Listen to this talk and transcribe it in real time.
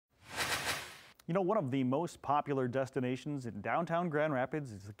You know, one of the most popular destinations in downtown Grand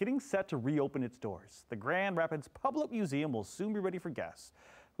Rapids is getting set to reopen its doors. The Grand Rapids Public Museum will soon be ready for guests.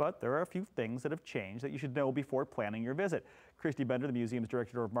 But there are a few things that have changed that you should know before planning your visit. Christy Bender, the museum's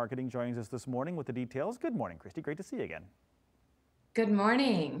director of marketing, joins us this morning with the details. Good morning, Christy. Great to see you again. Good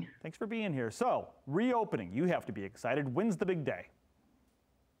morning. Thanks for being here. So, reopening, you have to be excited. When's the big day?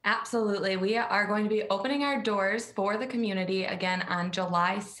 Absolutely. We are going to be opening our doors for the community again on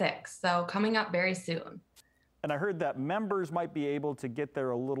July 6th. So coming up very soon. And I heard that members might be able to get there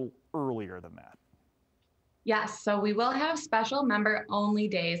a little earlier than that. Yes, so we will have special member only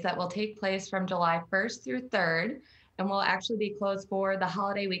days that will take place from July 1st through 3rd, and we'll actually be closed for the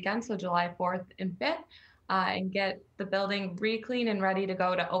holiday weekend, so July 4th and 5th, and get the building re-cleaned and ready to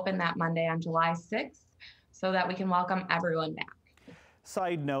go to open that Monday on July 6th so that we can welcome everyone back.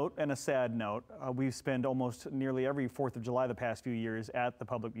 Side note and a sad note, we've spent almost nearly every 4th of July the past few years at the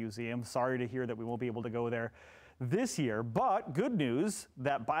Public Museum. Sorry to hear that we won't be able to go there this year, but good news,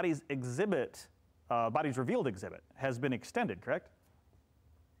 that Bodies Revealed exhibit has been extended, correct?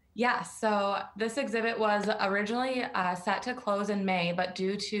 Yes, so this exhibit was originally set to close in May, but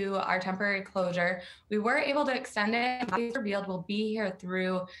due to our temporary closure, we were able to extend it. Bodies Revealed will be here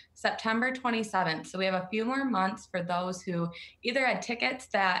through September 27th. So we have a few more months for those who either had tickets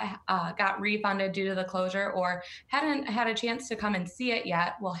that got refunded due to the closure or hadn't had a chance to come and see it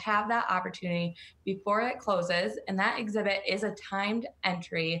yet. We'll have that opportunity before it closes. And that exhibit is a timed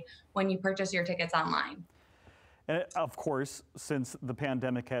entry when you purchase your tickets online. And of course, since the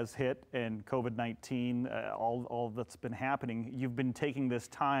pandemic has hit and COVID-19, all that's been happening, you've been taking this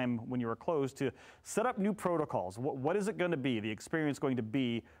time when you were closed to set up new protocols. What is it going to be, the experience going to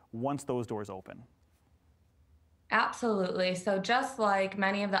be once those doors open? Absolutely. So just like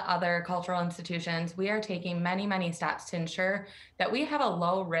many of the other cultural institutions, we are taking many, many steps to ensure that we have a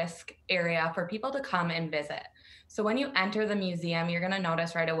low risk area for people to come and visit. So when you enter the museum, you're going to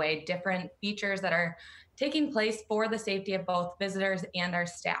notice right away different features that are taking place for the safety of both visitors and our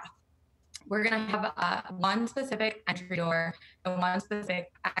staff. We're going to have one specific entry door and one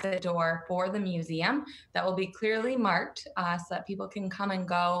specific exit door for the museum that will be clearly marked so that people can come and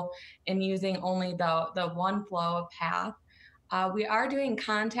go and using only the one flow of path. We are doing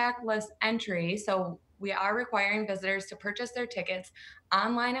contactless entry, so we are requiring visitors to purchase their tickets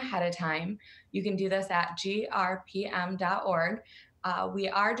online ahead of time. You can do this at grpm.org. We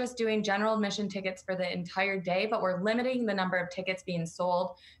are just doing general admission tickets for the entire day, but we're limiting the number of tickets being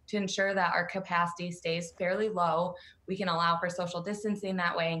sold to ensure that our capacity stays fairly low. We can allow for social distancing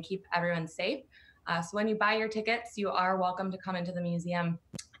that way and keep everyone safe. So when you buy your tickets, you are welcome to come into the museum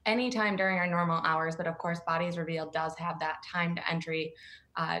anytime during our normal hours, but of course, Bodies Revealed does have that timed entry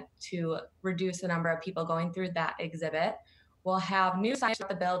to reduce the number of people going through that exhibit. We'll have new signs at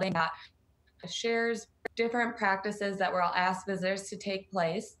the building that shares different practices that we'll ask visitors to take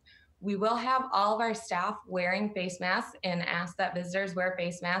place. We will have all of our staff wearing face masks and ask that visitors wear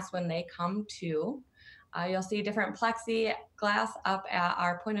face masks when they come to. You'll see different plexiglass up at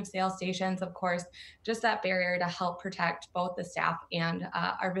our point of sale stations, of course, just that barrier to help protect both the staff and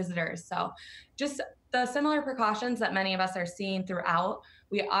our visitors. So just the similar precautions that many of us are seeing throughout.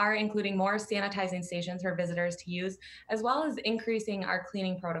 We are including more sanitizing stations for visitors to use, as well as increasing our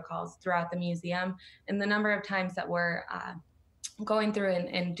cleaning protocols throughout the museum and the number of times that we're going through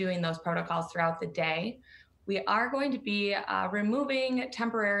and doing those protocols throughout the day. We are going to be removing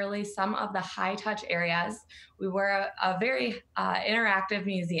temporarily some of the high touch areas. We were a very interactive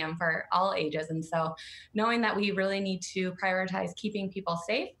museum for all ages. And so knowing that we really need to prioritize keeping people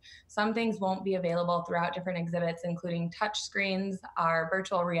safe, some things won't be available throughout different exhibits, including touch screens, our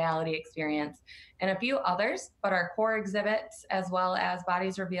virtual reality experience, and a few others. But our core exhibits, as well as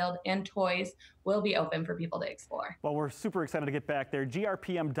Bodies Revealed and toys, will be open for people to explore. Well, we're super excited to get back there.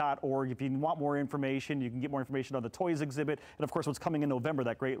 grpm.org. If you want more information, you can get more information on the toys exhibit. And of course, what's coming in November,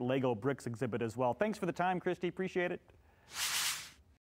 that great Lego bricks exhibit as well. Thanks for the time, Christy. Appreciate it.